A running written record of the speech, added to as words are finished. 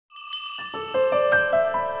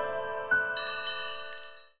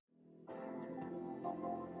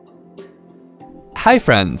Hi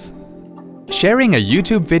friends! Sharing a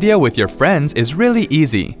YouTube video with your friends is really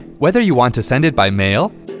easy, whether you want to send it by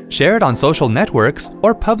mail, share it on social networks,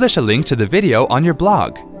 or publish a link to the video on your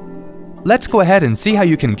blog. Let's go ahead and see how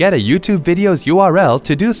you can get a YouTube video's URL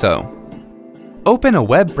to do so. Open a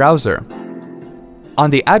web browser.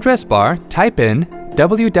 On the address bar, type in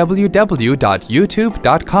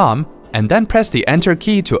www.youtube.com and then press the Enter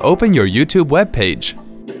key to open your YouTube web page.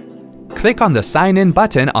 Click on the Sign In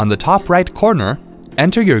button on the top right corner,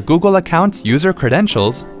 enter your Google account's user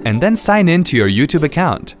credentials, and then sign in to your YouTube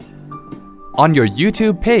account. On your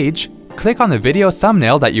YouTube page, click on the video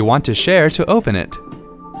thumbnail that you want to share to open it.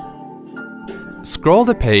 Scroll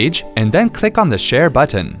the page and then click on the Share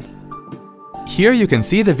button. Here you can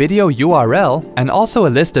see the video URL and also a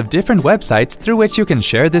list of different websites through which you can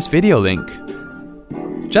share this video link.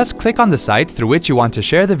 Just click on the site through which you want to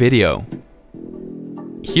share the video.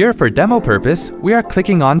 Here for demo purpose, we are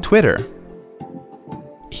clicking on Twitter.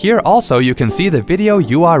 Here also you can see the video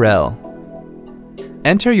URL.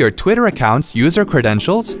 Enter your Twitter account's user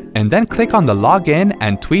credentials and then click on the Login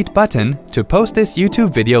and Tweet button to post this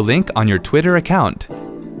YouTube video link on your Twitter account.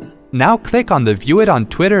 Now click on the View it on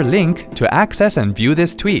Twitter link to access and view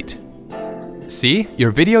this tweet. See,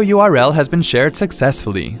 your video URL has been shared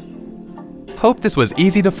successfully. Hope this was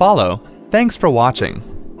easy to follow. Thanks for watching.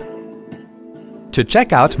 To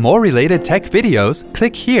check out more related tech videos,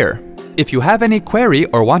 click here. If you have any query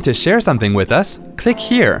or want to share something with us, click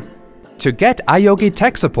here. To get iYogi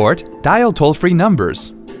tech support, dial toll-free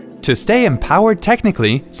numbers. To stay empowered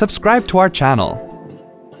technically, subscribe to our channel.